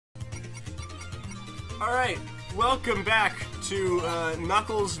Alright, welcome back to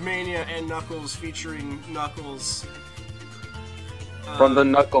Knuckles Mania and Knuckles featuring Knuckles. From the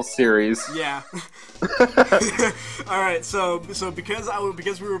Knuckles series. Yeah. Alright, so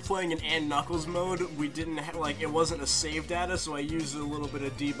because we were playing in Knuckles mode, we didn't it wasn't a save data, so I used a little bit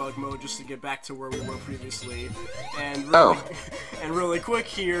of debug mode just to get back to where we were previously. And really quick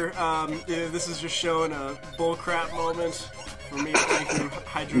here, this is just showing a bullcrap moment for me playing through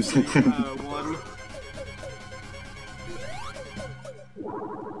Hydro City 1.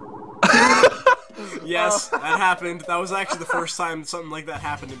 Yes, that happened. That was actually the first time something like that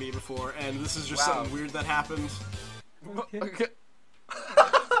happened to me before, and this is just something weird that happened. Okay.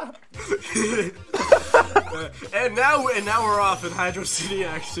 And now we're off in Hydro City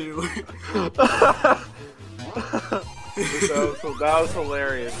Act 2. That was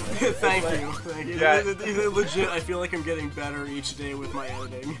hilarious. Thank you. Yeah. Legit, I feel like I'm getting better each day with my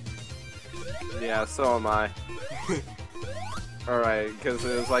editing. Yeah, so am I. Alright, because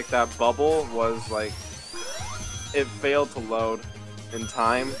it was like that bubble was like, it failed to load in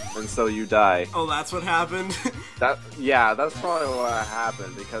time, and so you die. Oh, that's what happened? Yeah, that's probably what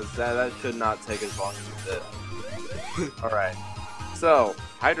happened, because that should not take as long as it did. Alright, so,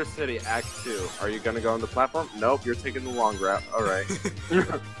 Hydro City Act 2. Are you gonna go on the platform? Nope, you're taking the long route. Alright.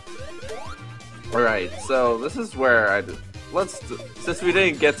 Alright, so this is where since we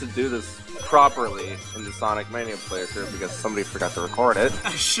didn't get to do this properly in the Sonic Mania playthrough because somebody forgot to record it.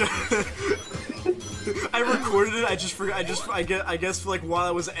 I recorded it. I just forgot. I guess like while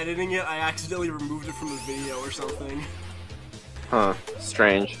I was editing it, I accidentally removed it from the video or something. Huh?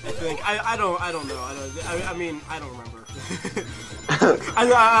 Strange. I think I don't know. I mean I don't remember.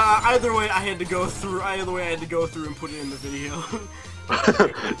 Either way, I had to go through. Either way, I had to go through and put it in the video.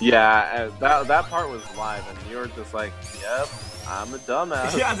 Yeah, that part was live, and you were just like, "Yep, I'm a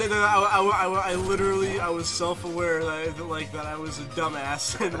dumbass." Yeah, I literally was self-aware that I was a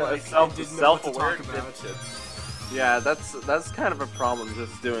dumbass and like I didn't know what to talk about. Yeah, that's kind of a problem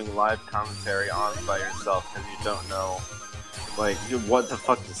just doing live commentary on by yourself because you don't know like what the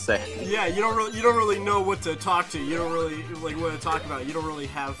fuck to say. Yeah, you don't really know what to talk to. You don't really like what to talk about. You don't really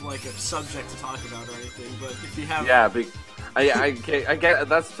have like a subject to talk about or anything. But if you have I get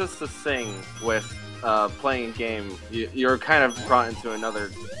that's just the thing with playing a game. You're kind of brought into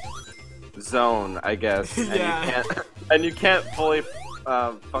another zone, I guess, and you can't fully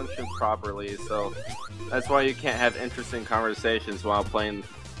function properly. So that's why you can't have interesting conversations while playing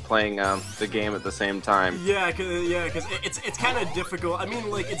the game at the same time. Yeah, cause it's kind of difficult. I mean,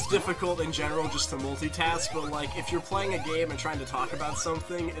 like it's difficult in general just to multitask, but like if you're playing a game and trying to talk about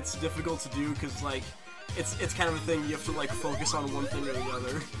something, it's difficult to do because like it's kind of a thing you have to like focus on one thing or the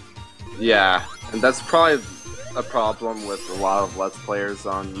other. Yeah, and that's probably a problem with a lot of Let's Players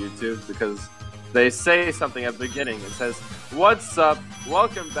on YouTube because they say something at the beginning. It says, "What's up?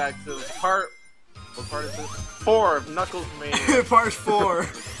 Welcome back to what part is this? 4 of Knuckles Mania." Part 4.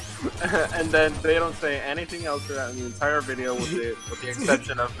 And then they don't say anything else throughout the entire video, with the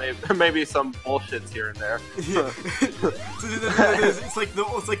exception of maybe some bullshits here and there. Yeah. It's like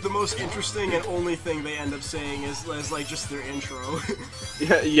the most interesting and only thing they end up saying is like just their intro.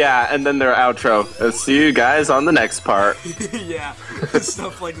 Yeah, and then their outro. See you guys on the next part. Yeah,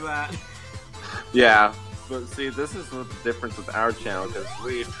 stuff like that. Yeah, but see, this is the difference with our channel because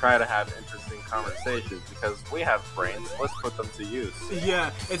we try to have interesting conversations because we have brains. Let's put them to use.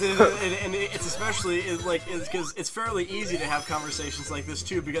 Yeah, and it's especially because it's fairly easy to have conversations like this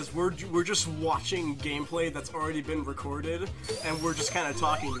too because we're just watching gameplay that's already been recorded and we're just kind of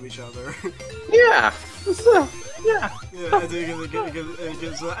talking to each other. Yeah. Yeah.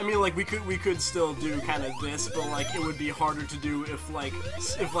 I mean, like we could still do kind of this, but like it would be harder to do if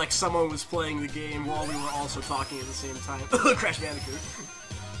someone was playing the game while we were also talking at the same time. Crash Bandicoot.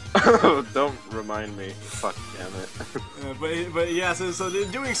 Don't remind me. Fuck, damn it. But yeah, so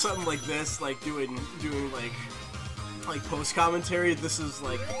doing something like this, like doing like post commentary, this is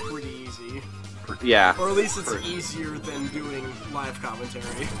like pretty easy. Yeah. Or at least it's easier than doing live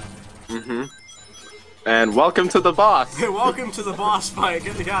commentary. Mhm. And welcome to the boss. Welcome to the boss fight.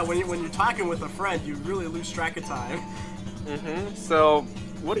 Yeah, when you're talking with a friend, you really lose track of time. Mhm. So,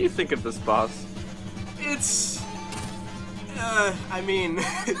 what do you think of this boss? It's I mean,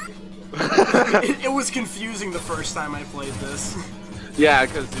 it was confusing the first time I played this. Yeah,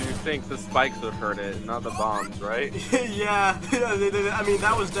 because you think the spikes would hurt it, not the bombs, right? Yeah, I mean,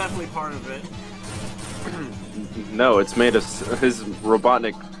 that was definitely part of it. No, it's made of, his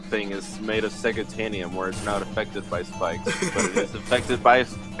Robotnik thing is made of Segatanium, where it's not affected by spikes, but it is affected by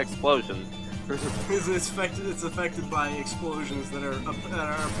explosion. It's affected by explosions that are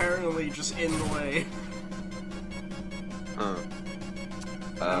apparently just in the way.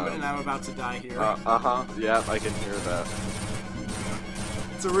 And I'm about to die here. Yeah, I can hear that.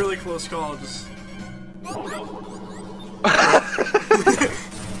 It's a really close call. Just.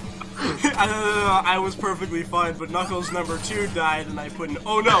 I was perfectly fine, but Knuckles number 2 died, and I put an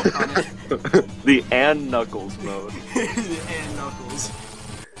 "oh no" on it. The and Knuckles mode. The and Knuckles.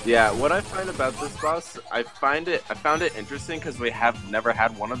 Yeah, what I find about this boss, I found it interesting because we have never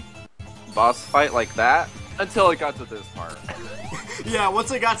had one boss fight like that until it got to this part. Yeah, once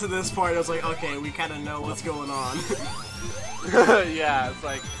I got to this part, I was like, okay, we kind of know what's going on. Yeah, it's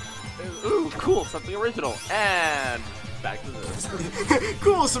like, ooh, cool, something original, and back to this.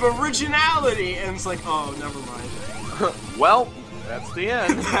 Cool, some originality, and it's like, oh, never mind. Well, that's the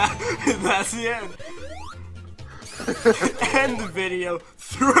end. That's the end. End the video.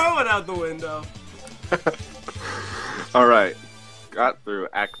 Throw it out the window. Alright. Got through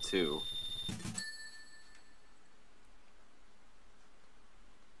Act 2.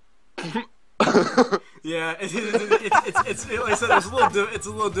 Yeah, it's like I said, it's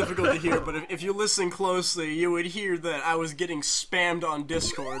a little difficult to hear, but if you listen closely, you would hear that I was getting spammed on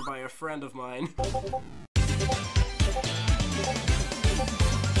Discord by a friend of mine.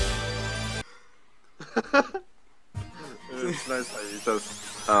 It's nice how you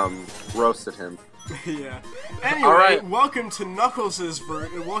just roasted him. Yeah. Anyway, welcome to Knuckles'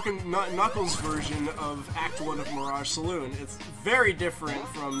 Knuckles' version of Act 1 of Mirage Saloon. It's very different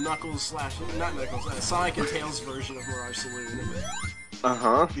from Sonic and Tails' version of Mirage Saloon.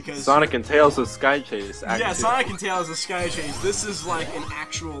 Because Sonic and Tails of Sky Chase. Yeah, Sonic and Tails of Sky Chase. This is like an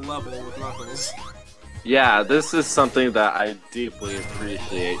actual level with Knuckles. Yeah, this is something that I deeply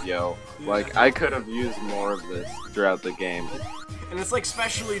appreciate, yo. Yeah. Like, I could have used more of this throughout the game. And it's like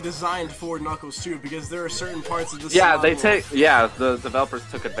specially designed for Knuckles too, because there are certain parts of this level... the developers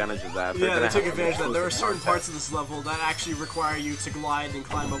took advantage of that. Yeah, they took advantage of that. There are certain parts of this level that actually require you to glide and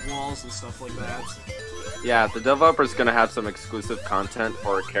climb up walls and stuff like that. Yeah, the developer's gonna have some exclusive content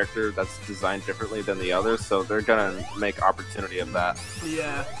for a character that's designed differently than the others, so they're gonna make opportunity of that.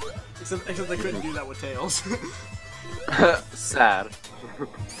 Yeah. Except they couldn't do that with Tails. Sad.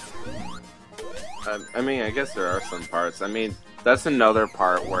 I mean, I guess there are some parts. I mean, that's another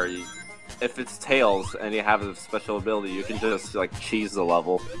part where if it's Tails and you have a special ability, you can just like cheese the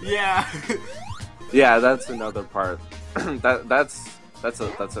level. Yeah. Yeah, that's another part. that's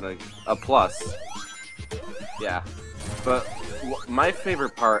a plus. Yeah, but my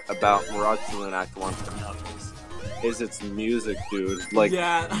favorite part about Mirage Saloon Act 1 for Knuckles is its music, dude. Like,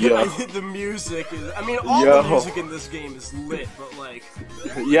 yeah, the music is. I mean, all the music in this game is lit, but like.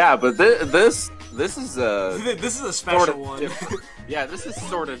 Yeah, but this is a. This is a special one. Yeah, this is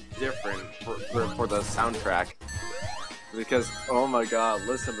sort of different for the soundtrack. Because, oh my god,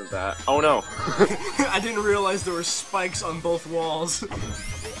 listen to that. Oh no! I didn't realize there were spikes on both walls.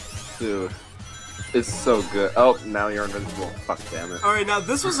 Dude. It's so good. Oh, now you're invincible. Fuck, damn it. Alright, now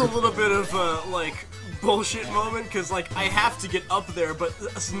this was a little bit of a, like, bullshit moment, because, like, I have to get up there, but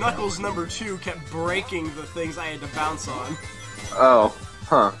Knuckles number 2 kept breaking the things I had to bounce on. Oh,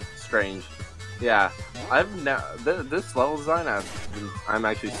 huh. Strange. Yeah, this level design I'm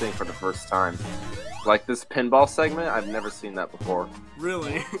actually seeing for the first time. Like, this pinball segment, I've never seen that before.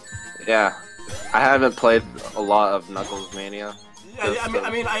 Really? Yeah. I haven't played a lot of Knuckles Mania. Yeah, I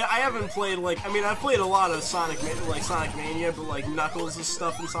mean, I haven't played, like, I've played a lot of Sonic Mania, but, like, Knuckles'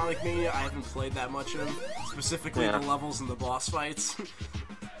 stuff in Sonic Mania, I haven't played that much of, specifically the levels and the boss fights.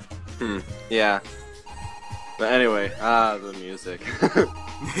 Yeah. But anyway, the music.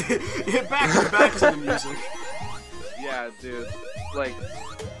 Yeah, back to the music. Yeah, dude, like,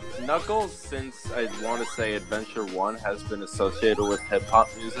 Knuckles, since I want to say Adventure 1, has been associated with hip-hop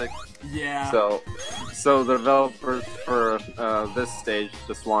music. Yeah. So the developers for this stage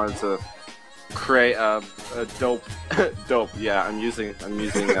just wanted to create a dope. Yeah, I'm using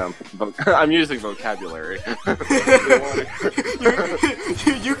vocabulary.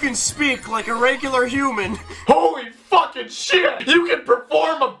 You can speak like a regular human. Holy fucking shit! You can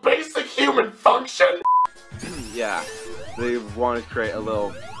perform a basic human function. Yeah, they want to create a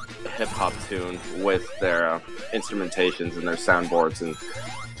little hip-hop tune with their instrumentations and their soundboards, and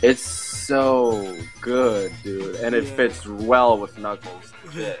it's so good, dude, and it fits well with Knuckles.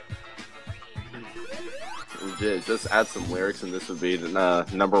 Legit, just add some lyrics and this would be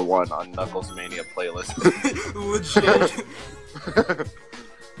number 1 on Knuckles Mania playlist. Legit.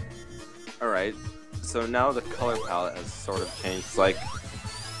 Alright, so now the color palette has sort of changed.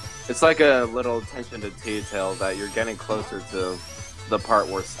 It's like a little attention to detail that you're getting closer to the part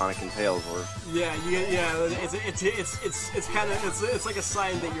where Sonic and Tails were. Yeah, it's kind of it's like a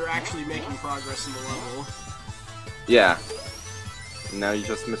sign that you're actually making progress in the level. Yeah. Now you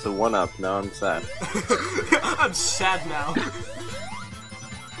just missed a 1-up. Now I'm sad. I'm sad now.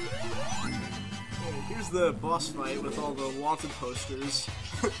 Here's the boss fight with all the wanted posters.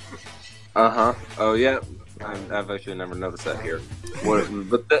 Uh-huh. Oh, yeah. I've actually never noticed that here.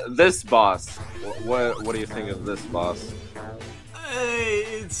 But this boss, what do you think of this boss?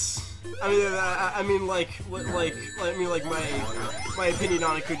 It's... I mean, like my opinion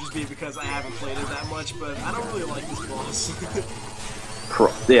on it could just be because I haven't played it that much, but I don't really like this boss.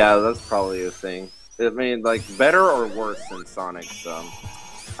 Yeah, that's probably a thing. I mean, like, better or worse than Sonic's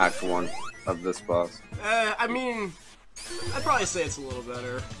Act 1 of this boss? I mean, I'd probably say it's a little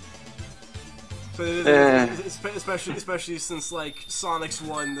better. So especially since like Sonic's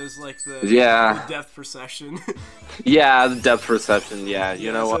 1, there's like the depth perception. Yeah, the depth perception. Yeah,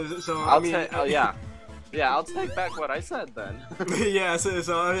 you know what? I'll take back what I said then. Yeah,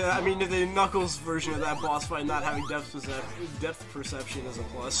 I mean, the Knuckles version of that boss fight not having depth perception is a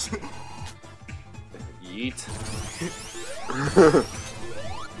plus. Yeet.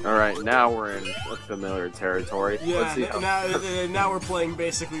 Alright, now we're in familiar territory. Yeah, let's see now we're playing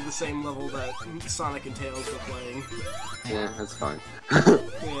basically the same level that Sonic and Tails were playing. Yeah, that's fine. Yeah.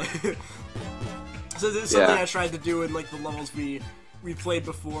 So this is something I tried to do in like the levels we played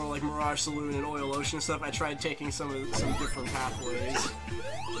before, like Mirage Saloon and Oil Ocean and stuff. I tried taking some different pathways.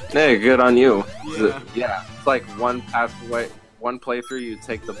 Hey, good on you. Yeah. Yeah, it's like one pathway. One playthrough, you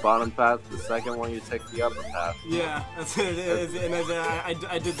take the bottom path. The second one, you take the upper path. Yeah, that's it. And I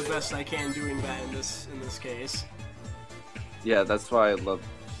did the best I can doing that in this case. Yeah, that's why I love.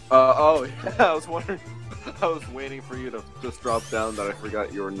 Oh, yeah, I was wondering. I was waiting for you to just drop down that I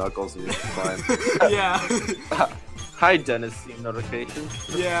forgot you were Knuckles and you were fine. Yeah. Hi, Dennis. Steam notification.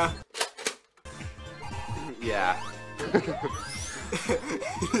 Yeah. Yeah.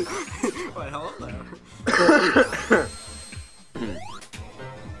 What, hello there.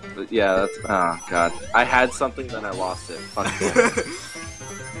 Yeah, that's... Oh, God. I had something, then I lost it. Fuck yeah.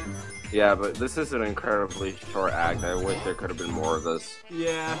 Yeah, but this is an incredibly short act. I wish there could have been more of this.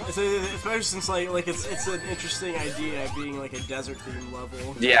 Yeah, especially since, like it's an interesting idea being, like, a desert-themed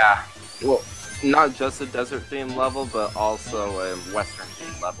level. Yeah. Well, not just a desert-themed level, but also a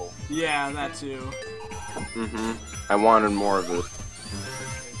Western-themed level. Yeah, that too. Mm-hmm. I wanted more of it.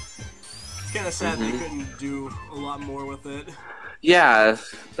 It's kind of sad they couldn't do a lot more with it. Yeah,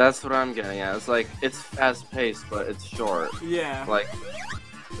 that's what I'm getting at. It's like, it's fast-paced, but it's short. Yeah. Like,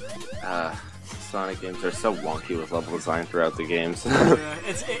 Sonic games are so wonky with level design throughout the games. Yeah,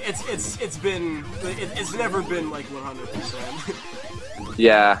 it's never been like 100%.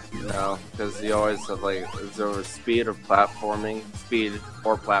 Yeah, no, because you always have like, is there speed or platforming? Speed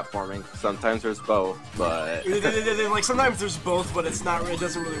or platforming. Sometimes there's both, but like sometimes there's both, but it's not. It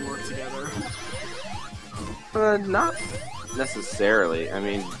doesn't really work together. Not necessarily. I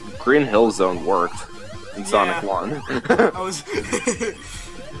mean, Green Hill Zone worked in Sonic 1. I was.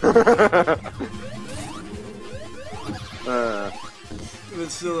 But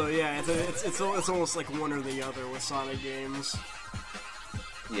still, yeah, it's almost like one or the other with Sonic games.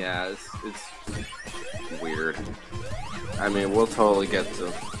 Yeah, it's weird. I mean, we'll totally get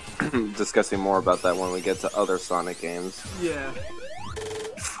to discussing more about that when we get to other Sonic games. Yeah.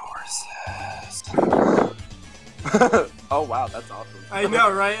 Forces. Oh wow, that's awesome. I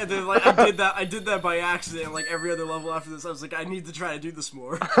know, right? And then, like, I did that by accident. Like every other level after this, I was like, I need to try to do this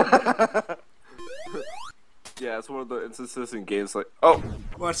more. Yeah, it's one of the instances in games like, oh.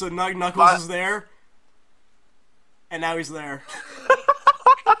 What? So Knuckles is there, and now he's there.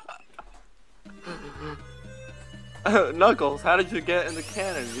 Knuckles, how did you get in the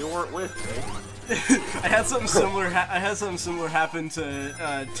cannon? You weren't with me. I had something similar. Happen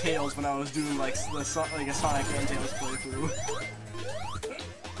to Tails when I was doing like a Sonic and Tails playthrough.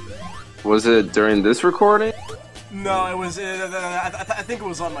 Was it during this recording? No, it was. I think it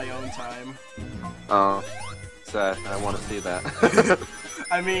was on my own time. Oh, sad. I want to see that.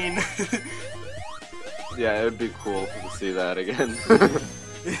 I mean, yeah, it would be cool to see that again.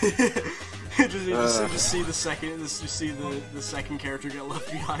 just see the second character get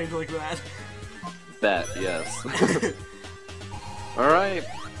left behind like that. Bet, yes. Alright,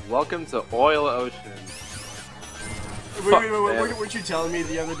 welcome to Oil Ocean. Wait, weren't you telling me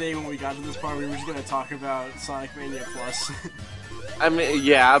the other day when we got to this part we were just gonna talk about Sonic Mania Plus? I mean,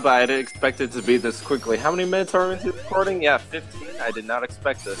 yeah, but I didn't expect it to be this quickly. How many minutes are we into recording? Yeah, 15? I did not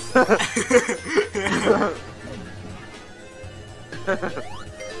expect this.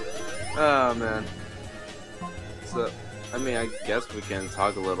 Oh, man. So, I mean, I guess we can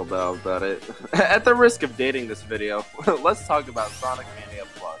talk a little bit about it. At the risk of dating this video, let's talk about Sonic Mania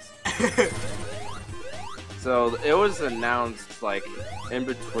Plus. So it was announced like in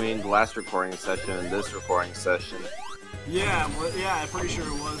between the last recording session and this recording session. Yeah, well, yeah, I'm pretty sure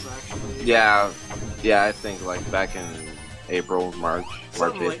it was actually. Yeah, I think like back in April, March,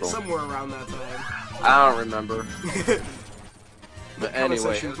 April. Somewhere around that time. I don't remember. But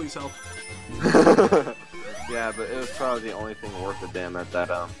anyway, please help. Yeah, but it was probably the only thing worth a damn at that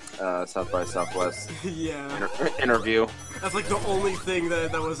South by Southwest interview. That's like the only thing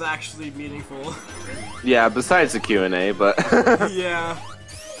that was actually meaningful. Yeah, besides the Q&A, but yeah.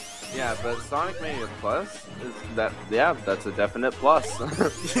 Yeah, but Sonic Mania Plus is that? Yeah, that's a definite plus.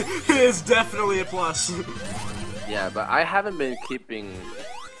 It is definitely a plus. Yeah, but I haven't been keeping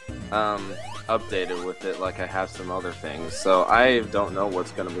updated with it like I have some other things, so I don't know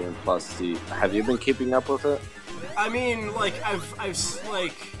what's gonna be in Plus. Have you been keeping up with it? I mean, like I've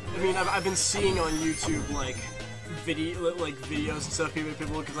been seeing on YouTube like videos and stuff. People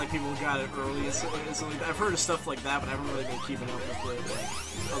because like people got it early and stuff like that. I've heard of stuff like that, but I haven't really been keeping up with it. Like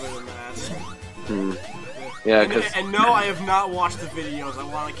other than that. Yeah, because and no, I have not watched the videos. I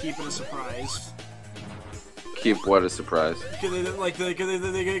want to keep it a surprise. Keep what a surprise? Because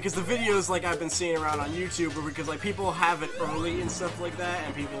the videos like I've been seeing around on YouTube are because like people have it early and stuff like that,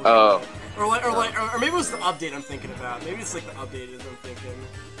 and people or maybe it was the update I'm thinking about. Maybe it's like the update is I'm thinking.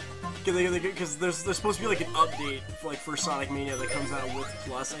 Because there's supposed to be like an update for Sonic Mania that comes out with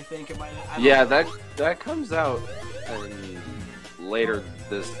Plus. I think it might. Yeah, that comes out in later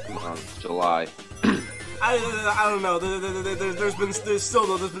this month, July. I don't know. There's been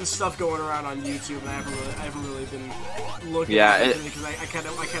stuff going around on YouTube, and I haven't really been looking at it because I kind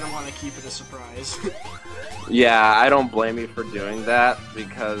of want to keep it a surprise. Yeah, I don't blame you for doing that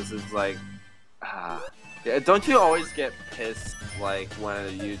because it's like, don't you always get pissed like when a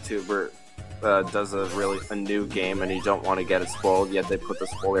YouTuber does a new game and you don't want to get it spoiled, yet they put the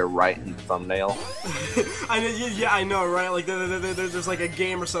spoiler right in the thumbnail? I know, right? Like there's like a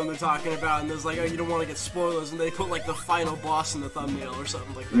game or something they're talking about, and there's like, oh, you don't want to get spoilers, and they put like the final boss in the thumbnail or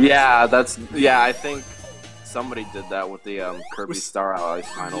something like that. Yeah, I think somebody did that with the Kirby Star Allies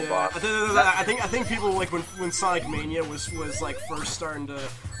final boss. I think people like when Sonic Mania was like first starting to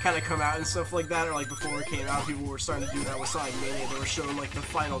kind of come out and stuff like that, or like before it came out, people were starting to do that with Sonic Mania. They were showing like the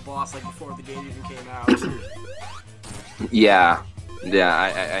final boss like before the game even came out. Yeah,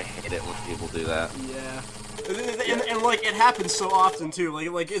 I hate it when people do that. Yeah. And like it happens so often too.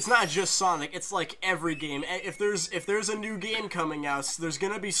 Like it's not just Sonic. It's like every game. If there's a new game coming out, there's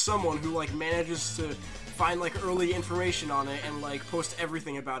gonna be someone who like manages to find like early information on it and like post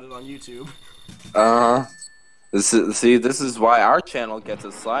everything about it on YouTube. This is why our channel gets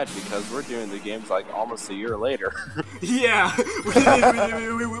a slide, because we're doing the games like almost a year later. Yeah,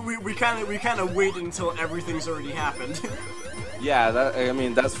 we kind of wait until everything's already happened. Yeah, I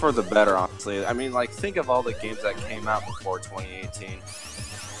mean that's for the better, honestly. I mean, like think of all the games that came out before 2018.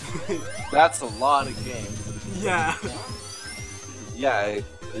 That's a lot of games. Yeah. Yeah.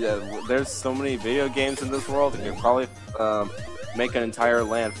 There's so many video games in this world. You could probably make an entire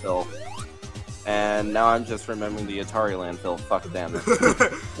landfill. And now I'm just remembering the Atari landfill. Fuck damn it.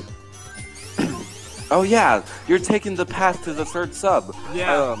 Oh yeah, you're taking the path to the third sub.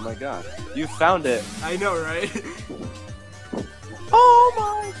 Yeah. Oh my god, you found it. I know, right? Oh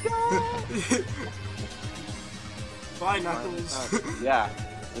my god. Bye, Knuckles. Yeah,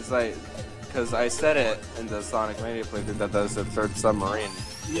 it's like, because I said it in the Sonic Mania playthrough that was the third submarine.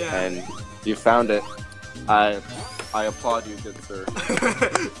 Yeah. And you found it. I applaud you, good sir.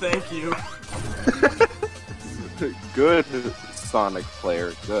 Thank you. Good Sonic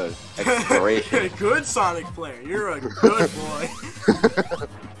player, good exploration. Good Sonic player, you're a good boy.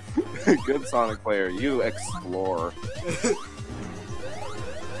 Good Sonic player, you explore.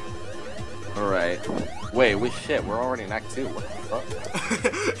 Alright. Wait, shit, we're already in Act 2, what the fuck?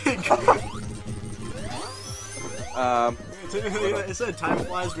 It said time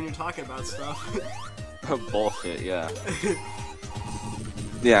flies when you're talking about stuff. Bullshit, yeah.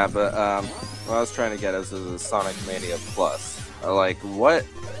 Yeah, but what I was trying to get is a Sonic Mania Plus. Like,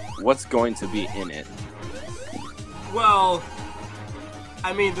 what's going to be in it? Well,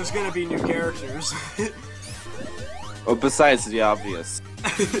 I mean, there's gonna be new characters. Well, besides the obvious.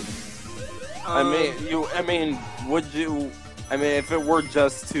 I mean, if it were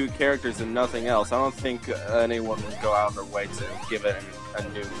just two characters and nothing else, I don't think anyone would go out of their way to give it a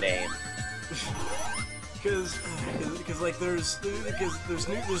new name. because like there's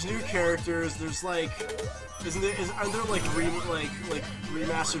new characters. There's like, aren't there like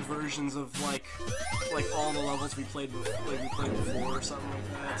remastered versions of like all the levels we played before or something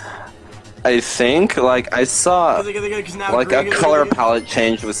like that? I think, like, I saw, like, a color palette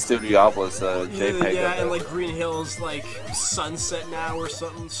change with Studiopolis, JPEG. Yeah, and, like, Green Hill's, like, sunset now or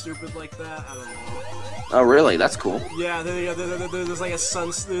something stupid like that. I don't know. Oh, really? That's cool. Yeah, there's, like, a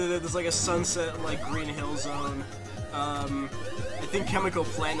sunset, like, Green Hill zone. I think Chemical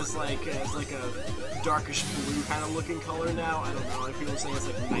Plant is, like a darkish blue kind of looking color now. I don't know. Like, people say it's,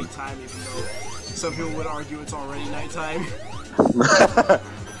 like, nighttime, even though some people would argue it's already nighttime.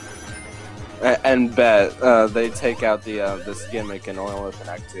 And bet they take out this gimmick in Oil Whip and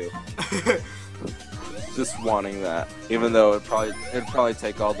Act 2. Just wanting that, even though it'd probably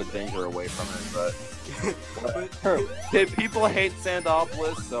take all the danger away from it. But people hate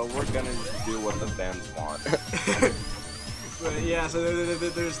Sandopolis, so we're gonna do what the fans want. But yeah, so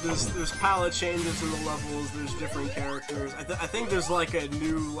there's palette changes in the levels. There's different characters. I think there's like a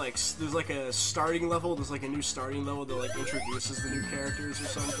new there's like a starting level. There's like a new starting level that like introduces the new characters or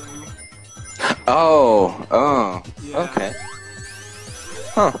something. Oh, yeah. Okay.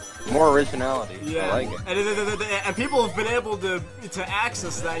 Huh. More originality. Yeah. I like it. And people have been able to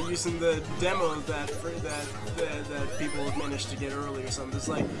access that using the demo that people have managed to get early or something.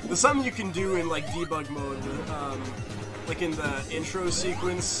 There's something you can do in like debug mode with, like in the intro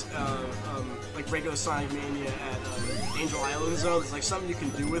sequence, like regular Sonic Mania at Angel Island Zone. There's like something you can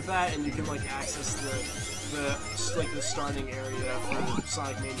do with that, and you can like access the starting area for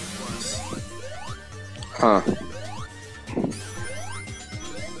Sonic Mania Plus. Huh.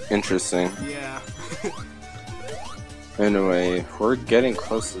 Interesting. Yeah. Anyway, we're getting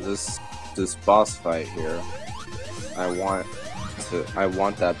close to this boss fight here. I want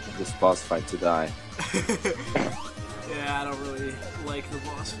this boss fight to die. Yeah, I don't really like the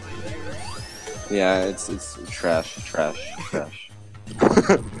boss fight here. Yeah, it's trash.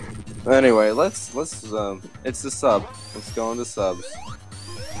 Anyway, let's it's the sub. Let's go into subs.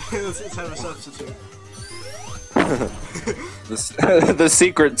 Let's have a substitute. The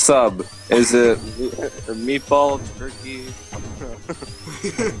secret sub. Is it meatball, turkey?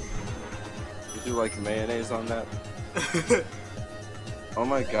 Would you like mayonnaise on that? Oh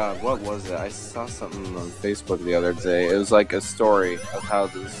my god, what was it? I saw something on Facebook the other day. It was like a story of how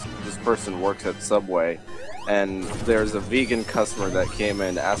this person works at Subway, and there's a vegan customer that came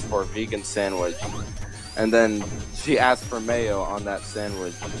in to ask for a vegan sandwich, and then she asked for mayo on that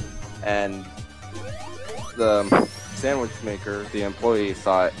sandwich, and the sandwich maker, the employee,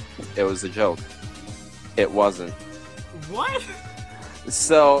 thought it was a joke. It wasn't. What?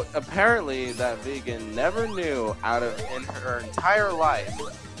 So apparently that vegan never knew in her entire life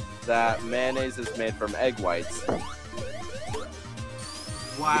that mayonnaise is made from egg whites.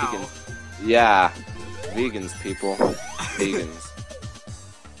 Wow. Vegan. Yeah. Vegans, people. Vegans.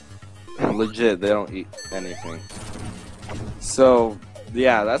 Legit, they don't eat anything. So,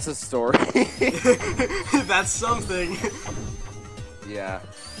 yeah, that's a story. That's something. Yeah.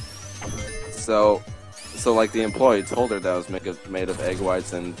 So like the employee told her that it was made of egg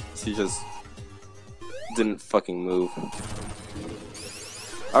whites, and she just didn't fucking move.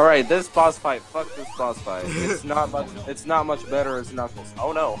 All right, this boss fight. Fuck this boss fight. It's not much better as Knuckles.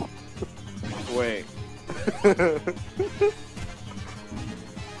 Oh no. Wait.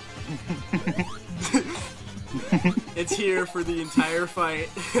 It's here for the entire fight,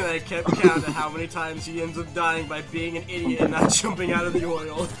 and I kept count of how many times he ends up dying by being an idiot and not jumping out of the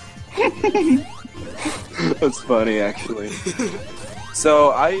oil. That's funny, actually. So,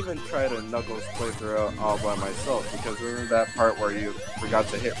 I even tried a Knuckles playthrough all by myself, because remember that part where you forgot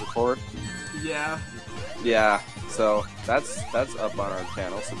to hit record? Yeah. Yeah, so that's up on our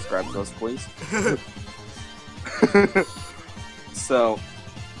channel. Subscribe to us, please. So,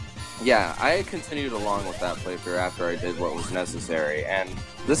 yeah, I continued along with that playthrough after I did what was necessary, and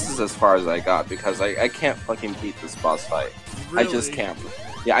this is as far as I got, because I can't fucking beat this boss fight. Really? I just can't.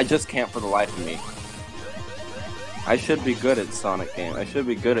 Yeah, I just can't for the life of me. I should be good at Sonic games. I should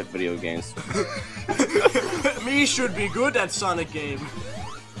be good at video games. Me should be good at Sonic game.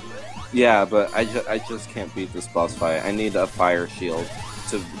 Yeah, but I just can't beat this boss fight. I need a fire shield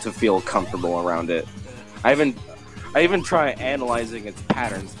to feel comfortable around it. I even try analyzing its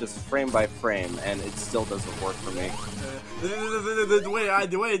patterns just frame by frame, and it still doesn't work for me. The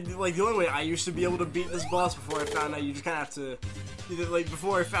only way I used to be able to beat this boss before I found out you just kind of have to,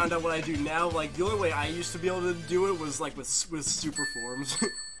 before I found out what I do now, like the only way I used to be able to do it was like with super forms.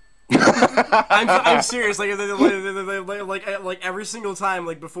 I'm serious. Like every single time,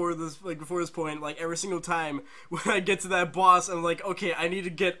 like before this point, like every single time when I get to that boss, I'm like, okay, I need to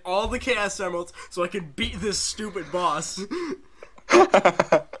get all the Chaos Emeralds so I can beat this stupid boss.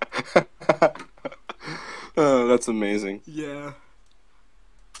 Oh, that's amazing. Yeah.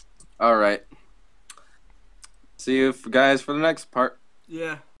 All right. See you guys for the next part.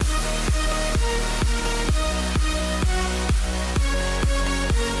 Yeah.